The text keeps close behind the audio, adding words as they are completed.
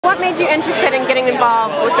what made you interested in getting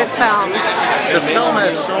involved with this film? The film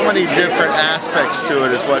has so many different aspects to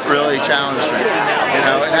it is what really challenged me. You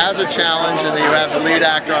know, it has a challenge and then you have the lead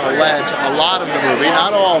actor on a ledge a lot of the movie,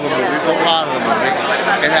 not all of the movie, but a lot of the movie.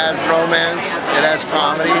 It has romance, it has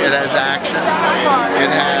comedy, it has action,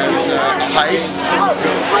 it has a heist,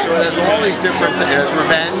 so it has all these different things. It has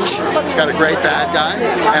revenge, it's got a great bad guy,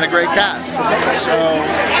 and a great cast. So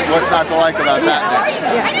what's not to like about that mix?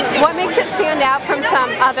 Yeah. What makes it stand out from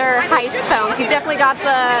some other heist films? You definitely got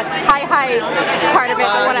the high part of it,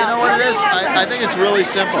 but what else? You know what it is? I think it's really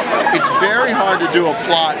simple. It's very hard to do a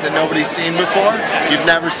plot that nobody's seen before. You've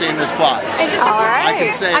never seen this plot. All right. I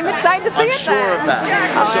can say I'm excited to see it. I'm sure of that.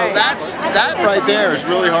 So that right there is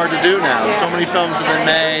really hard to do now. So many films have been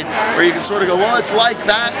made where you can sort of go, well, it's like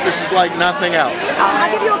that. This is like nothing else.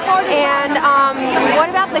 And what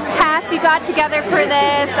about the cast you got together for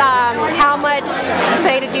this? How much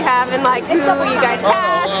say did you have in like who you guys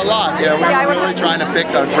cast? A lot. Yeah, we were really trying to pick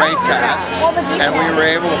a great cast, and we were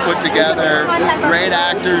able to put together great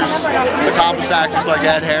actors, accomplished actors like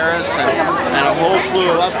Ed Harris, and a whole slew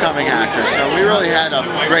of upcoming actors. So we really had a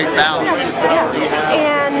great balance.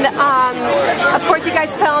 And of course, you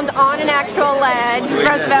guys filmed on an actual ledge,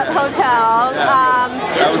 Roosevelt Hotel.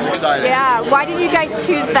 That was exciting. Yeah. Why did you guys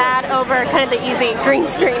choose that over kind of the easy green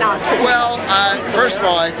screen option? Well, first of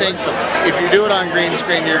all, I think if you do it on green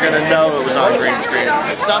screen, you're going to know it was on green screen.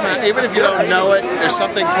 Somehow, even if you don't know it, there's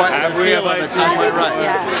something quite the feel of it's not quite right.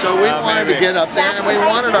 So we wanted to get up there, and we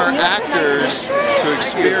wanted our actors to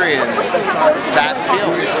experience that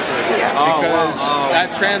feeling because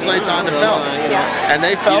that translates onto film, and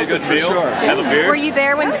they felt it for sure. Were you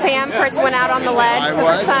there when Sam first went out on the ledge? I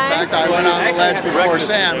was. In fact, I went on the ledge before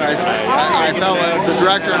Sam. I felt the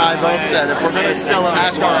director and I both said if we're going to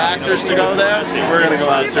ask our actors to go there, we're going to go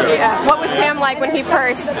out too. Yeah. What was Sam like when he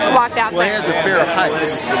first walked out there? Well, he has a fear of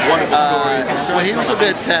heights, so he was a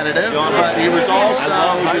bit tentative, but he was also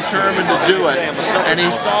determined to do it, and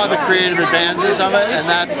he saw the creative advantages of it, and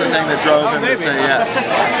that's the thing that drove him to say yes.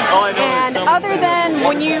 And other than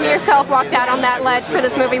when you yourself walked out on that ledge for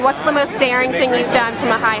this movie, what's the most daring thing you've done from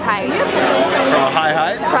a high height? From a high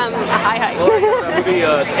height? From a high height.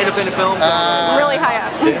 Independent film? Really high up.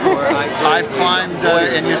 I've climbed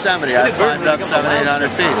in Yosemite. I've climbed up 700-800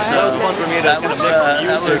 feet. So that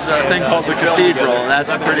was a thing called the Cathedral, and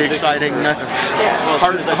that's a pretty exciting,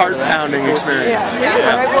 heart-pounding experience.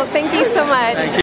 Yeah. All right. Well, thank you so much. Thank you.